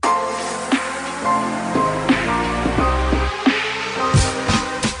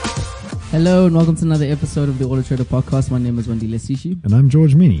Hello and welcome to another episode of the Auto Trader Podcast. My name is Wandile Sishi. And I'm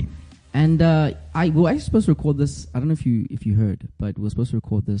George Meany. And we were actually supposed to record this. I don't know if you heard, but we were supposed to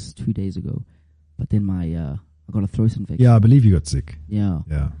record this 2 days ago. But then I got a throat infection. Yeah, I believe you got sick. Yeah.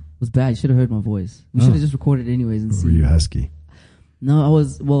 Yeah. It was bad. You should have heard my voice. We should have just recorded it anyways and Were seen. you husky? No, I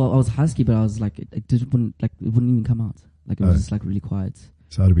was husky, but I was like, it wouldn't even come out. Like it was just like really quiet.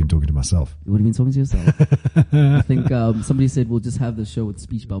 So I'd have been talking to myself. You would have been talking to yourself. I think somebody said we'll just have the show with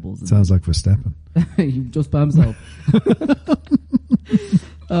speech bubbles. Sounds like Verstappen. Just by himself.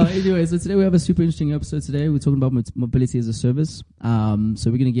 Anyway, so today we have a super interesting episode today. We're talking about mobility as a service. So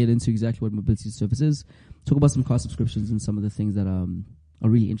we're going to get into exactly what mobility as a service is. Talk about some car subscriptions and some of the things that are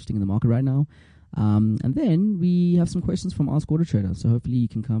really interesting in the market right now. And then we have some questions from Ask Auto Trader. So hopefully you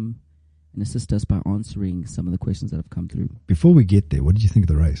can come and assist us by answering some of the questions that have come through. Before we get there, what did you think of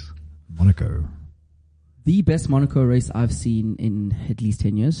the race? Monaco. The best Monaco race I've seen in at least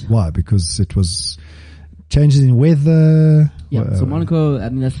 10 years. Why? Because it was changes in weather. Yeah, so Monaco, I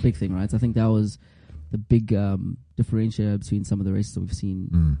mean, that's the big thing, right? So I think that was the big differentiator between some of the races that we've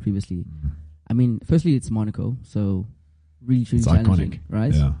seen previously. I mean, firstly, it's Monaco, so really truly challenging, iconic,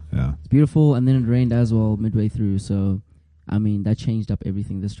 right? Yeah. It's beautiful, and then it rained as well midway through, so I mean, that changed up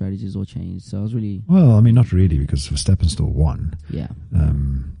everything. The strategies all changed, so I was really... Well, I mean, not really, because Verstappen still won. Yeah.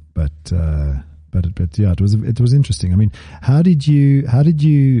 But yeah, it was interesting. I mean, how did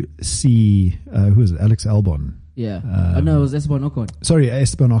you see who was it? Alex Albon? Yeah. No, it was Esteban Ocon. Sorry,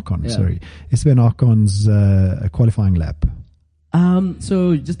 Esteban Ocon. Yeah. Sorry, Esteban Ocon's qualifying lap.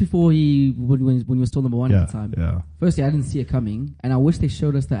 So just before when he was still number one at the time. Yeah. Firstly, I didn't see it coming, and I wish they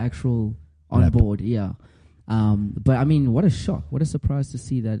showed us the actual on lap. board. Yeah. But I mean, what a shock! What a surprise to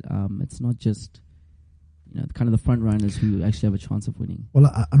see that it's not just kind of the front runners who actually have a chance of winning. Well,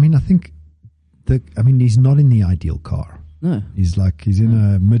 I mean, I think he's not in the ideal car. No. He's in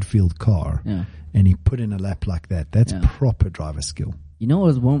a midfield car, Yeah. and he put in a lap like that. That's proper driver skill. You know what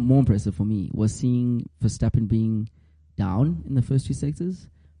was more impressive for me was seeing Verstappen being down in the first two sectors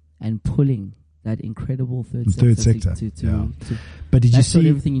and pulling that incredible third sector. But did you see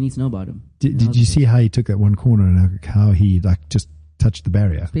everything you need to know about him? Did you see how he took that one corner and how he just touched the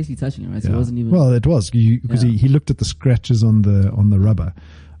barrier? It's basically touching it, right? So it wasn't even. Well, it was because he looked at the scratches on the rubber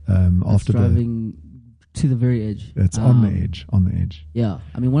after driving to the very edge. It's on the edge. Yeah,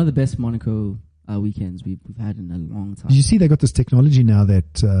 I mean, one of the best Monaco weekends we've had in a long time. Did you see they got this technology now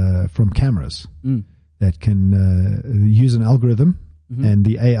that from cameras that can use an algorithm? And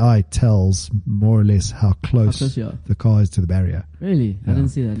the AI tells more or less how close the car is to the barrier. Really? Yeah. I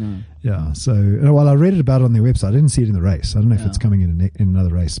didn't see that, no. Yeah. So, well, I read it about it on their website. I didn't see it in the race. I don't know if it's coming in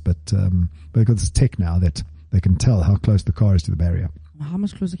another race, but they've got this tech now that they can tell how close the car is to the barrier. How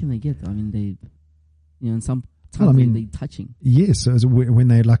much closer can they get? I mean, in some times they're touching. Yes. So when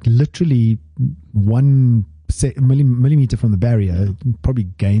they literally 1 millimeter from the barrier, it probably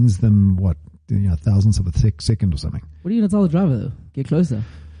gains them thousandths of a second or something. What are you going to tell the driver, though? Get closer.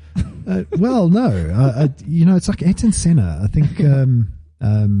 Well, no. It's like Ayrton Senna. I think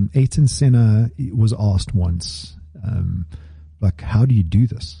Ayrton Senna was asked once, how do you do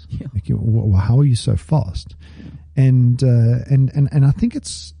this? Yeah. How are you so fast? And I think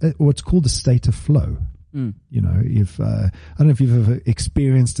it's what's called a state of flow. If I don't know if you've ever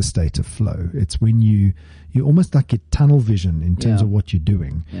experienced a state of flow. It's when you almost get tunnel vision in terms of what you're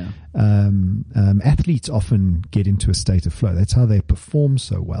doing. Yeah. Athletes often get into a state of flow. That's how they perform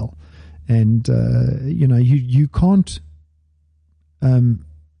so well. And you can't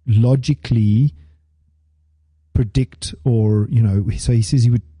logically predict so he says he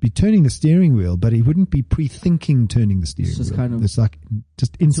would be turning the steering wheel, but he wouldn't be pre-thinking turning the steering wheel. It's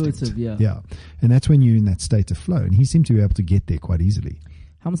just instinct. Intuitive, yeah. And that's when you're in that state of flow. And he seemed to be able to get there quite easily.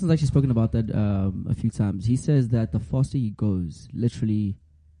 Hamilton's actually spoken about that a few times. He says that the faster he goes, literally,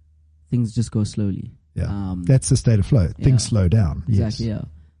 things just go slowly. Yeah, that's the state of flow. Things slow down. Exactly. Yes. Yeah.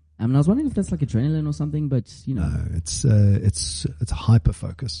 I mean, I was wondering if that's like adrenaline or something, but No, it's hyper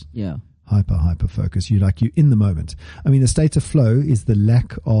focus. Yeah. Hyper focus. You're in the moment. I mean, the state of flow is the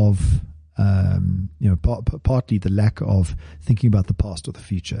lack of, partly the lack of thinking about the past or the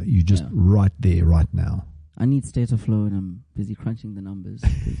future. You're just right there, right now. I need state of flow, and I'm busy crunching the numbers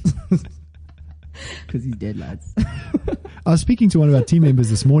because he's dead, lads. I was speaking to one of our team members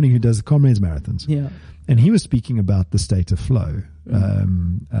this morning who does Comrades marathons. Yeah. And he was speaking about the state of flow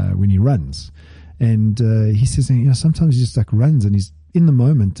when he runs. And he says, sometimes he just runs and he's in the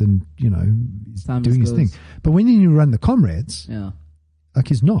moment and, he's doing his thing. But when you run the Comrades,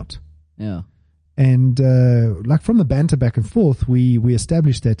 he's not. Yeah. And from the banter back and forth, we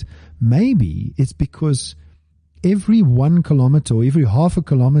established that maybe it's because every 1 kilometer or every half a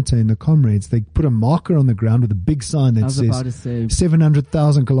kilometer in the Comrades, they put a marker on the ground with a big sign that says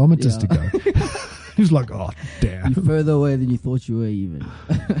 700,000 kilometers to go. He's like, oh, damn. You're further away than you thought you were even.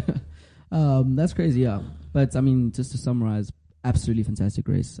 That's crazy, yeah. But, I mean, just to summarize, absolutely fantastic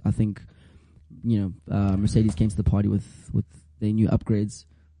race. I think, Mercedes came to the party with their new upgrades.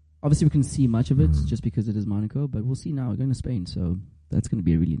 Obviously, we couldn't see much of it just because it is Monaco, but we'll see now. We're going to Spain, so that's going to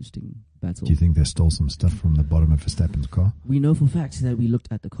be a really interesting battle. Do you think they stole some stuff from the bottom of Verstappen's car? We know for fact that we looked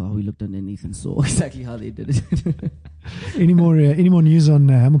at the car, we looked underneath and saw exactly how they did it. Any more news on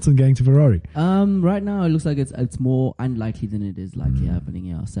Hamilton going to Ferrari? Right now, it looks like it's more unlikely than it is likely happening.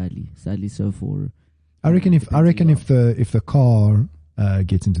 Yeah, sadly so for. I reckon if the car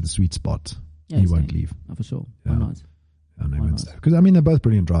gets into the sweet spot, he won't leave. Oh, for sure. Why not? Because they're both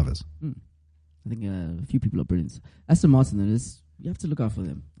brilliant drivers. I think a few people are brilliant. Aston Martin, though, you have to look out for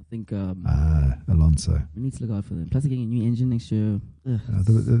them. I think Alonso. We need to look out for them. Plus, they're getting a new engine next year. It's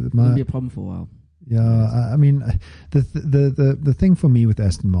going to be a problem for a while. Yeah, I mean, the thing for me with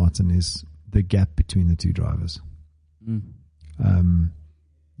Aston Martin is the gap between the two drivers.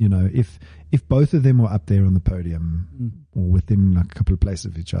 If both of them were up there on the podium or within a couple of places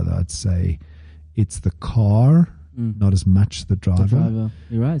of each other, I'd say it's the car, not as much the driver.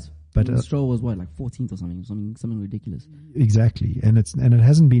 You're right. But Stroll was what, like 14th or something ridiculous. Exactly, and it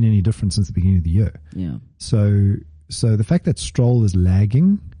hasn't been any different since the beginning of the year. Yeah. So the fact that Stroll is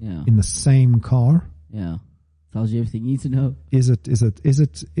lagging in the same car, tells you everything you need to know. Is it?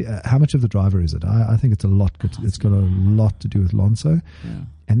 How much of the driver is it? I think it's a lot. It's got a lot to do with Alonso,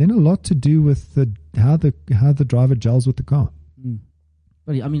 and then a lot to do with how the driver gels with the car.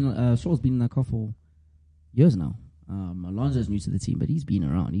 But I mean, Stroll's been in that car for years now. Alonso's new to the team, but he's been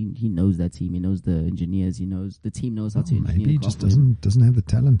around. He knows that team. He knows the engineers. He knows the team knows how to engineer. Maybe he just doesn't have the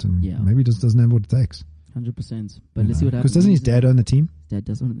talent, and maybe he just doesn't have what it takes. 100%. But let's see what happens. Because doesn't his dad own the team? His dad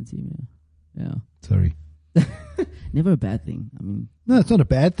does own the team. Yeah. Sorry. Never a bad thing. I mean, no, it's not a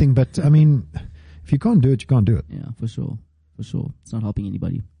bad thing. But I mean, if you can't do it, you can't do it. Yeah, for sure. It's not helping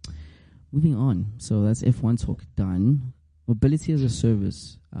anybody. Moving on. So that's F1 talk done. Mobility as a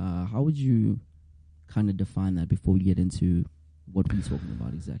service. How would you kind of define that before we get into what we're talking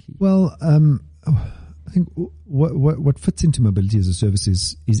about exactly? Well, I think what fits into mobility as a service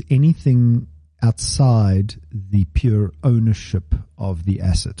is anything outside the pure ownership of the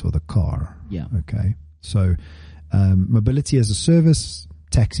asset or the car. Yeah. Okay. So, mobility as a service,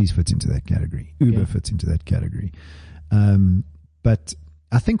 taxis fits into that category. Uber fits into that category. But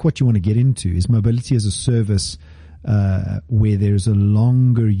I think what you want to get into is mobility as a service, where there's a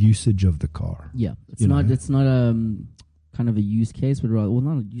longer usage of the car. Yeah. It's not kind of a use case, but rather, well,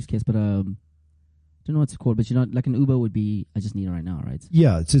 not a use case, but I don't know what it's called, but like an Uber would be, I just need it right now, right?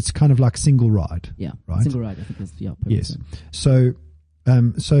 Yeah, it's kind of like single ride. Yeah, right. Single ride. I think that's yes. So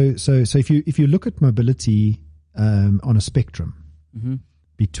if you look at mobility on a spectrum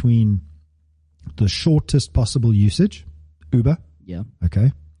between the shortest possible usage, Uber. Yeah.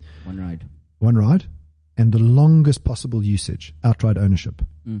 Okay. One ride, and the longest possible usage, outright ownership.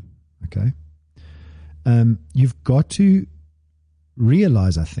 Okay. You've got to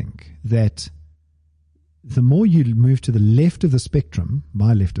realize, I think, that the more you move to the left of the spectrum,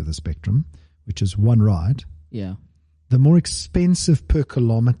 my left of the spectrum, which is one ride, the more expensive per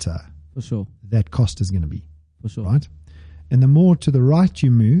kilometer for sure that cost is going to be. For sure. Right? And the more to the right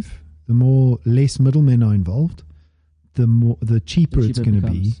you move, the more less middlemen are involved, the cheaper it's going to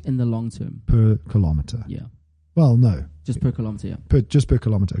be in the long term per kilometer. Yeah. Well, no. Just per kilometer, yeah. Just per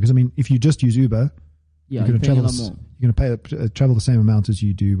kilometer. Because, I mean, if you just use Uber, you're going to travel You're going to travel the same amount as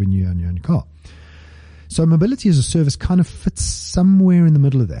you do when you own your own car. So mobility as a service kind of fits somewhere in the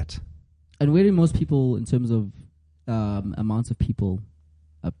middle of that. And where do most people, in terms of amounts of people,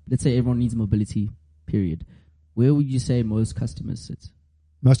 let's say everyone needs mobility, period, where would you say most customers sit?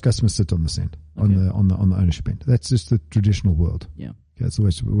 Most customers sit on the end, on the ownership end. That's just the traditional world. Yeah. Okay, that's the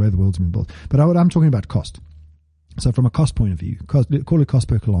way the world's been built. But I'm talking about cost. So from a cost point of view, call it cost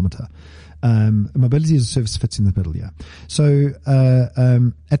per kilometer. Mobility as a service fits in the middle, yeah. So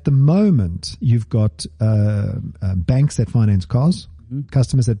at the moment, you've got banks that finance cars,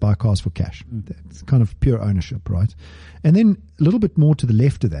 customers that buy cars for cash. That's kind of pure ownership, right? And then a little bit more to the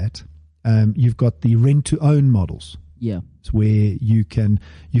left of that, you've got the rent-to-own models. Yeah. It's where you can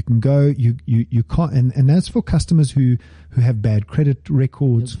go, you can't, and that's for customers who have bad credit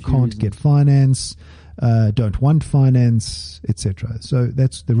records, can't get finance, don't want finance, etc. So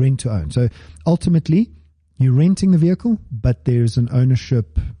that's the rent to own. So ultimately, you're renting the vehicle, but there's an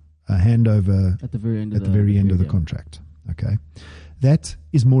ownership handover at the very end of the contract. Okay, that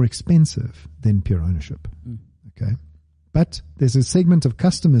is more expensive than pure ownership. Okay. But there's a segment of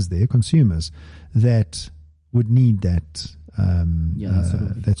customers there, consumers, that would need that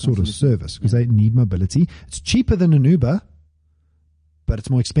that sort of service because they need mobility. It's cheaper than an Uber, but it's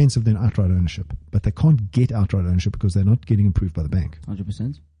more expensive than outright ownership. But they can't get outright ownership because they're not getting approved by the bank.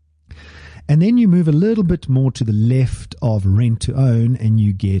 100%. And then you move a little bit more to the left of rent to own, and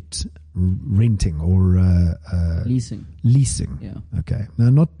you get renting or Leasing. Leasing. Yeah. Okay. Now,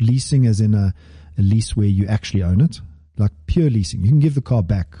 not leasing as in a lease where you actually own it, like pure leasing. You can give the car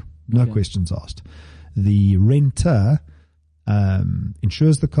back, no questions asked. The renter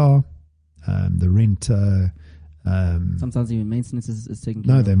insures the car. The renter sometimes even maintenance is taken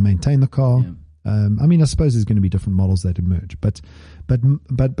care no, of. they maintain the car. Yeah. I mean, I suppose there's going to be different models that emerge, but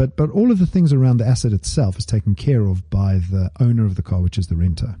all of the things around the asset itself is taken care of by the owner of the car, which is the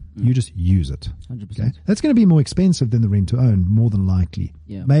renter. You just use it. 100%. Okay? That's going to be more expensive than the rent to own, more than likely.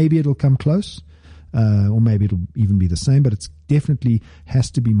 Yeah. Maybe it'll come close, or maybe it'll even be the same, but it's definitely has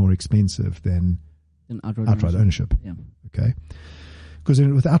to be more expensive than outright ownership. Yeah. Okay, because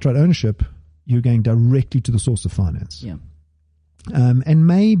with outright ownership, you're going directly to the source of finance. Yeah. And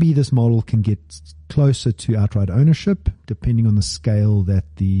maybe this model can get closer to outright ownership, depending on the scale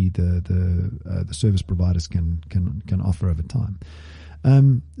that the service providers can offer over time.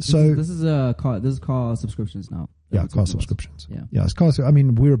 So this is car subscriptions now. Yeah, car subscriptions. Yeah, it's cars. I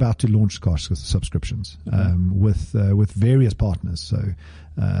mean, we're about to launch car subscriptions with various partners. So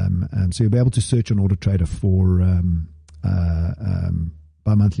you'll be able to search on Auto Trader for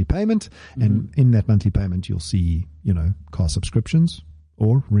by monthly payment, and in that monthly payment, you'll see car subscriptions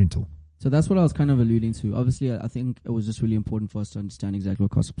or rental. So that's what I was kind of alluding to. Obviously, I think it was just really important for us to understand exactly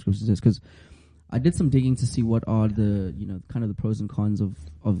what car subscriptions is, because I did some digging to see what are the kind of the pros and cons of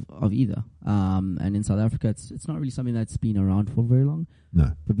either. And in South Africa, it's not really something that's been around for very long.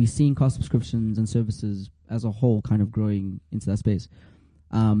 No, but we're seeing car subscriptions and services as a whole kind of growing into that space.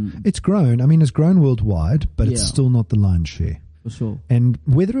 It's grown. I mean, it's grown worldwide, but it's still not the lion's share. For sure. And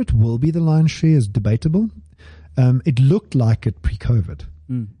whether it will be the lion's share is debatable. It looked like it pre-COVID,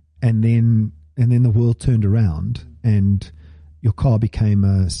 and then the world turned around, and your car became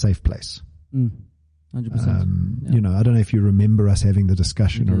a safe place. 100%. I don't know if you remember us having the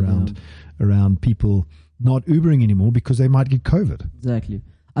discussion around people not Ubering anymore because they might get COVID. Exactly.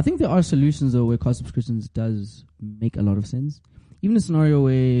 I think there are solutions though where car subscriptions does make a lot of sense. Even a scenario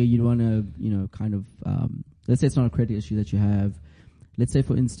where you want to, kind of, let's say it's not a credit issue that you have. Let's say,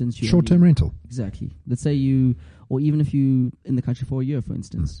 for instance, short-term rental. Exactly. Let's say or even if you in the country for a year, for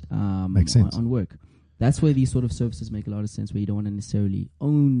instance, makes sense. On work. That's where these sort of services make a lot of sense, where you don't want to necessarily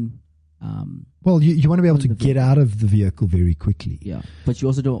own. Well, you want to be able to get out of the vehicle very quickly. Yeah, but you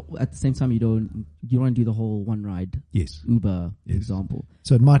also don't. At the same time, you don't want to do the whole one ride. Yes. Uber example.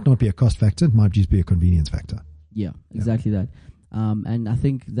 So it might not be a cost factor; it might just be a convenience factor. Yeah, exactly that. And I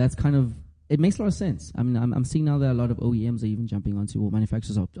think that's kind of, it makes a lot of sense. I mean, I'm seeing now that a lot of OEMs are even jumping onto, or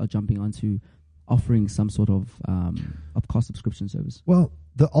manufacturers are jumping onto offering some sort of car subscription service. Well,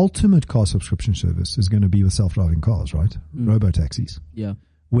 the ultimate car subscription service is going to be with self-driving cars, right? Robo-taxis. Yeah.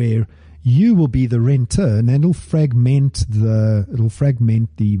 Where you will be the renter, and it'll fragment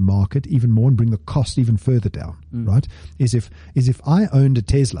the market even more and bring the cost even further down, right? Is if I owned a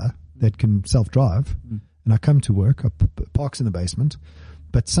Tesla that can self-drive, and I come to work, parks in the basement,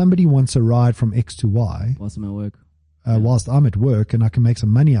 but somebody wants a ride from X to Y whilst I'm at work. Whilst I'm at work, and I can make some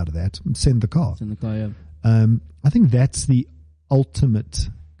money out of that, send the car. Yeah. I think that's the ultimate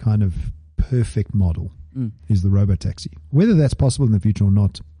kind of perfect model, is the robo-taxi. Whether that's possible in the future or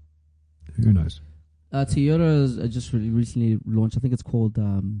not, who knows? Toyota has just recently launched, I think it's called,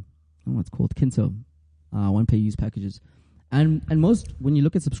 Kinto, one-pay use packages. And most, when you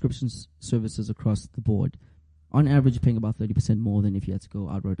look at subscriptions services across the board, on average, you're paying about 30% more than if you had to go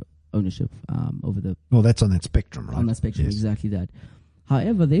outright ownership over the... Well, that's on that spectrum, right? On that spectrum, yes. Exactly that.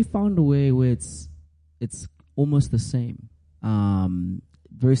 However, they found a way where it's almost the same.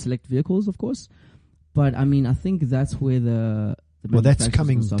 Very select vehicles, of course. But, I mean, I think that's where the that's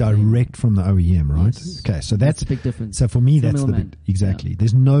coming direct from the OEM, right? Yes. Okay, so that's a big difference. So for me, it's that's the big... Exactly. Yeah.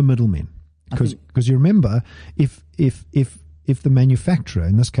 There's no middlemen. Because you remember, if the manufacturer,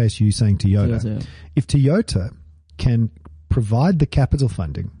 in this case you're saying Toyota, if Toyota can provide the capital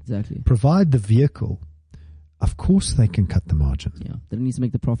funding, exactly, provide the vehicle, of course they can cut the margin. Yeah, they don't need to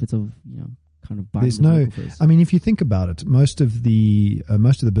make the profits of kind of buying. There's no. I mean, if you think about it, most of the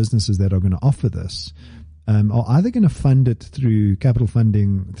businesses that are going to offer this are either going to fund it through capital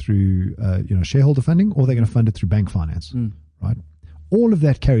funding, through shareholder funding, or they're going to fund it through bank finance, right? All of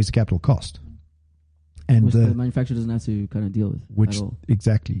that carries a capital cost. And which the manufacturer doesn't have to kind of deal with at all.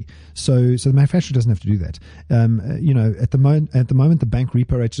 Exactly. So the manufacturer doesn't have to do that. At the moment, the bank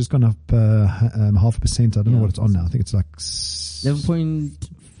repo rate has just gone up 0.5%. I don't know what it's on now. I think it's like 11.5.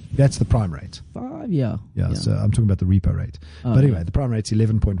 That's the prime rate. Yeah. So I'm talking about the repo rate. But anyway, the prime rate's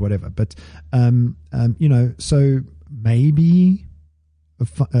 11 point whatever. But so maybe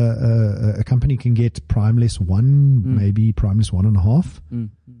a company can get prime less 1, maybe prime less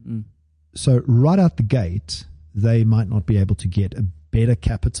 1.5. So right out the gate, they might not be able to get a better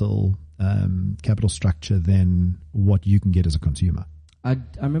capital structure than what you can get as a consumer. I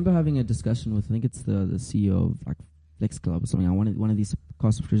remember having a discussion with, I think it's the CEO of like Flex Club or something. I wanted one of these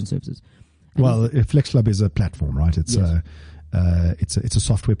car subscription services. And Flex Club is a platform, right? It's it's a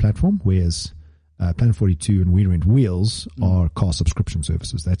software platform, whereas Planet 42 and We Rent Wheels are car subscription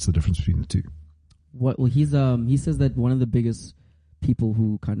services. That's the difference between the two. He says that one of the biggest people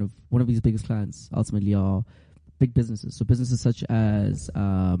who one of his biggest clients ultimately are big businesses. So businesses such as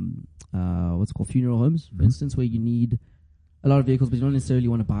what's called funeral homes, for instance, where you need a lot of vehicles, but you don't necessarily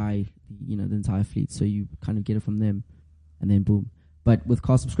want to buy the entire fleet. So you kind of get it from them, and then boom. But with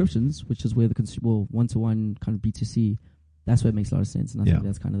car subscriptions, which is where the consumer one-to-one kind of B2C, that's where it makes a lot of sense. And I think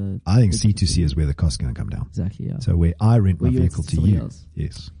that's kind of I think C2C is where the cost is going to come down. Exactly, yeah. So where I rent my vehicle to you. Else.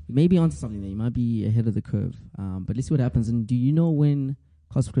 Yes. You may be onto something there. You might be ahead of the curve. But let's see what happens. And do you know when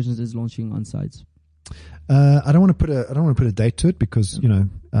car subscriptions is launching on sites? I don't want to put a date to it because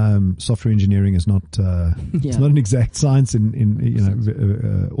software engineering is not it's not an exact science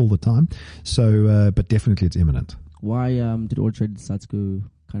in all the time. So, but definitely it's imminent. Why did Auto-Trader decide to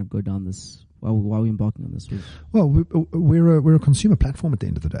go down this? Why are we embarking on this? Well, we're a consumer platform at the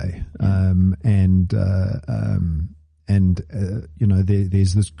end of the day,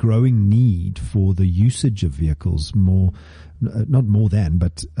 there's this growing need for the usage of vehicles rather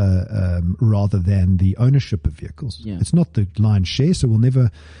than the ownership of vehicles. Yeah. It's not the lion's share, so we'll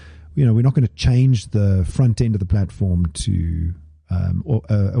never, we're not going to change the front end of the platform to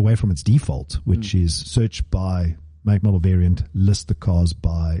away from its default, which is search by make, model, variant, list the cars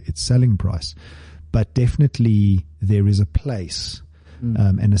by its selling price. But definitely there is a place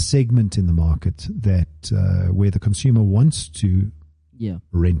and a segment in the market that where the consumer wants to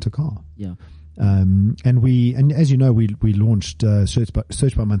rent a car. Yeah. And as you know, we launched search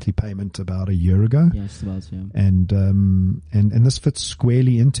by monthly payment about a year ago. Yeah, just about, yeah. And this fits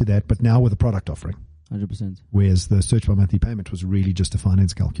squarely into that, but now with a product offering. 100%. Whereas the search by monthly payment was really just a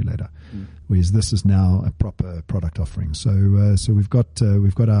finance calculator, whereas this is now a proper product offering. So we've got our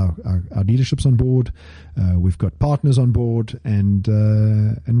dealerships on board, we've got partners on board, and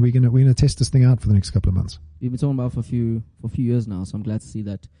we're gonna test this thing out for the next couple of months. We've been talking about it for a few years now, so I'm glad to see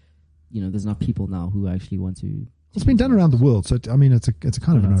that there's enough people now who actually want to. It's been done around the world, so I mean it's a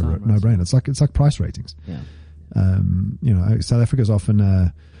kind of a no-brainer. It's like price ratings. Yeah. South Africa's often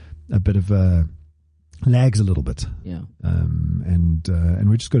a bit of a lags a little bit. Yeah. And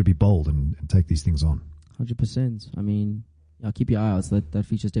we just got to be bold and take these things on. 100%. I mean, keep your eye out. So that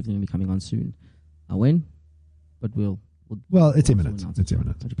feature's definitely going to be coming on soon. When? But it's imminent. It's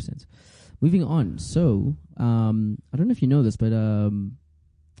imminent. 100%. Moving on. So, I don't know if you know this, but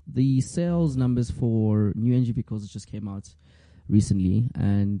the sales numbers for new energy vehicles just came out recently,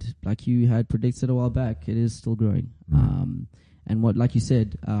 and like you had predicted a while back, it is still growing. And like you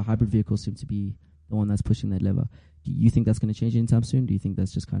said, hybrid vehicles seem to be the one that's pushing that lever. Do you think that's going to change anytime soon? Do you think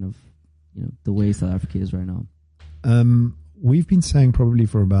that's just kind of, the way South Africa is right now? We've been saying probably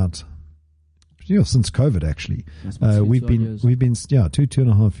for about, since COVID actually, we've been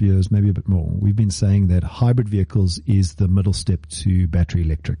 2.5 years, maybe a bit more. We've been saying that hybrid vehicles is the middle step to battery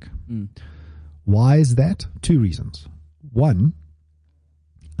electric. Why is that? 2 reasons. One,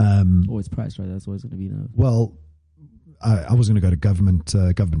 it's price, right? That's always going to be I was going to go to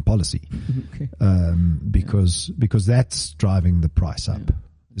government policy, okay. Because that's driving the price up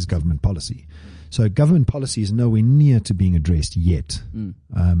is government policy. So government policy is nowhere near to being addressed yet.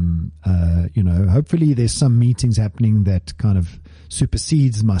 Hopefully there's some meetings happening that kind of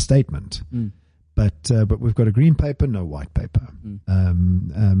supersedes my statement. But we've got a green paper, no white paper.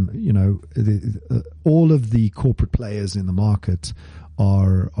 All of the corporate players in the market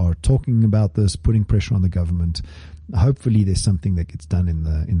are talking about this, putting pressure on the government. Hopefully there's something that gets done in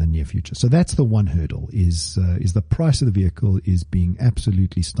the near future. So that's the one hurdle is the price of the vehicle is being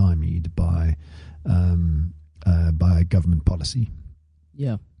absolutely stymied by government policy.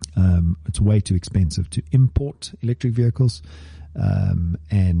 Yeah. It's way too expensive to import electric vehicles.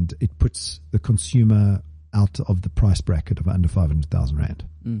 And it puts the consumer out of the price bracket of under 500,000 Rand.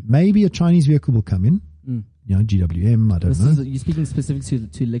 Maybe a Chinese vehicle will come in You know, GWM, I don't know. You're speaking specific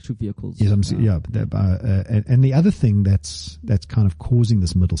to electric vehicles. Yes, and the other thing that's kind of causing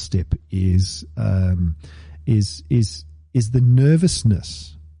this middle step is the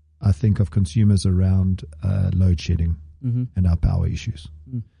nervousness, I think, of consumers around load shedding and our power issues,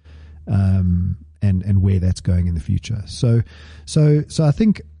 and where that's going in the future. So I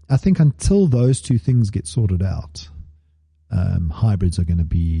think until those two things get sorted out, hybrids are going to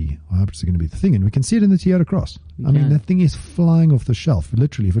be the thing, and we can see it in the Toyota Cross. I mean, that thing is flying off the shelf.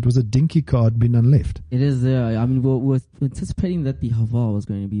 Literally, if it was a dinky car, it'd been unleft. It is there. I mean, we're anticipating that the Haval was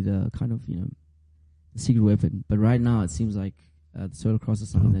going to be the kind of the secret weapon, but right now it seems like the Toyota Cross is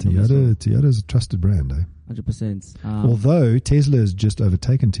something that Toyota's a trusted brand, 100%. Although Tesla has just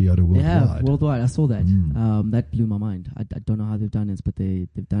overtaken Toyota worldwide. Yeah, worldwide. I saw that. That blew my mind. I don't know how they've done it, but they've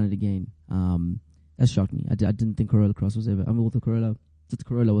done it again. That shocked me. I didn't think Corolla Cross was ever. I mean, the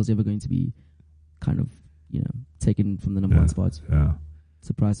Corolla was ever going to be kind of taken from the number one spot. Yeah.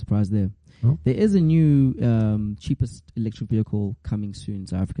 Surprise there. Oh. There is a new cheapest electric vehicle coming soon in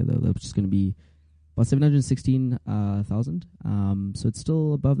South Africa, though, which is going to be about 716,000. So it's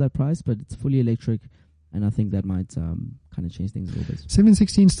still above that price, but it's fully electric, and I think that might kind of change things a little bit.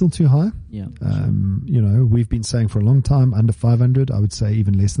 716 is still too high. Yeah. Sure. We've been saying for a long time under 500. I would say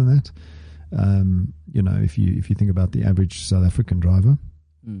even less than that. If you think about the average South African driver.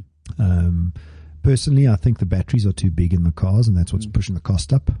 Personally, I think the batteries are too big in the cars, and that's what's pushing the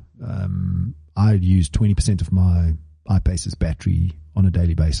cost up. I use 20% of my iPace's battery on a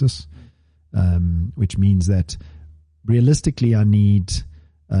daily basis, which means that realistically I need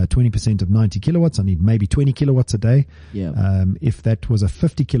 20% of 90 kilowatts. I need maybe 20 kilowatts a day. Yeah. If that was a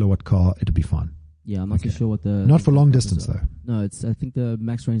 50 kilowatt car, it'd be fine. Yeah, I'm not too sure what the... Not for long distance, though. No, I think the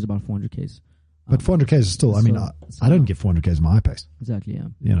max range is about 400 Ks. But 400 Ks is still... I mean, I don't get 400 Ks in my iPace. Exactly, yeah.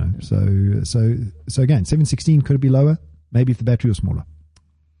 So again, 716 could it be lower? Maybe if the battery was smaller.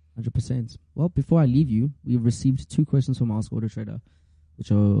 100%. Well, before I leave you, we've received 2 questions from Ask Auto Trader,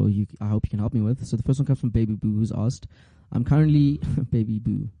 which I hope you can help me with. So the first one comes from Baby Boo, who's asked, I'm currently... Baby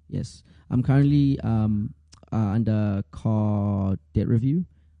Boo, yes. I'm currently under car debt review.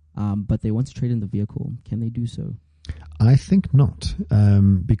 But they want to trade in the vehicle. Can they do so? I think not,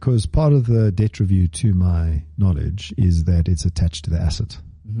 because part of the debt review, to my knowledge, is that it's attached to the asset.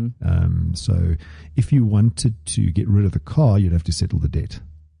 So if you wanted to get rid of the car, you'd have to settle the debt.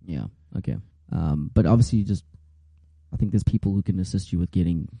 Yeah, okay. But obviously, I think there's people who can assist you with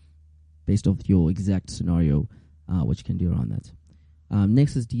getting, based off your exact scenario, what you can do around that.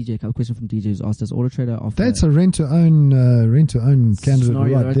 Next is DJ. A question from DJ who's asked, does Auto Trader offer... That's a rent-to-own candidate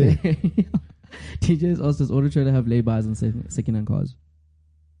right there. DJ has asked, does Auto Trader have lay-bys on second-hand cars?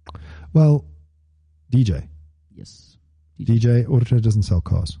 Well, DJ. Yes. DJ, Auto Trader doesn't sell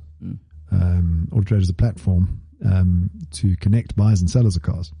cars. Auto Trader is a platform to connect buyers and sellers of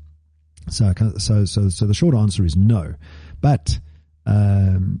cars. So the short answer is no. But...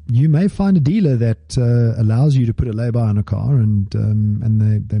 you may find a dealer that allows you to put a lay-by on a car, and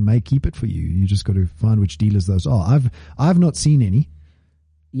they may keep it for you. You just got to find which dealers those are. I've not seen any.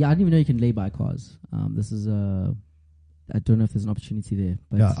 Yeah, I didn't even know you can lay-by cars. This is I don't know if there's an opportunity there.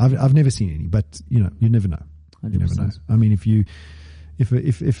 But yeah, I've never seen any, but you never know. 100%. You never know. I mean,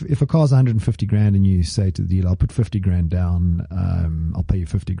 if a car's 150 grand and you say to the dealer, I'll put 50 grand down, I'll pay you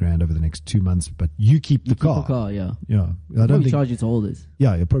 50 grand over the next 2 months, but you keep the car. Keep the car, yeah. Yeah. I don't think charge you to hold it.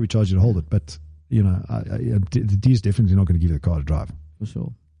 Yeah, he'll probably charge you to hold it, but the D's definitely not going to give you the car to drive. For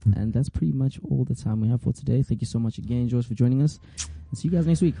sure. And that's pretty much all the time we have for today. Thank you so much again, George, for joining us. And see you guys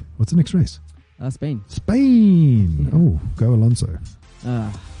next week. What's the next race? Spain. Spain. Oh, go Alonso.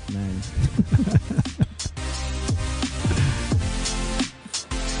 Man.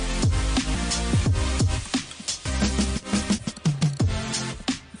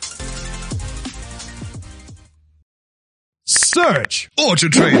 Search Auto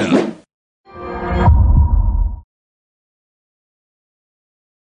Trader.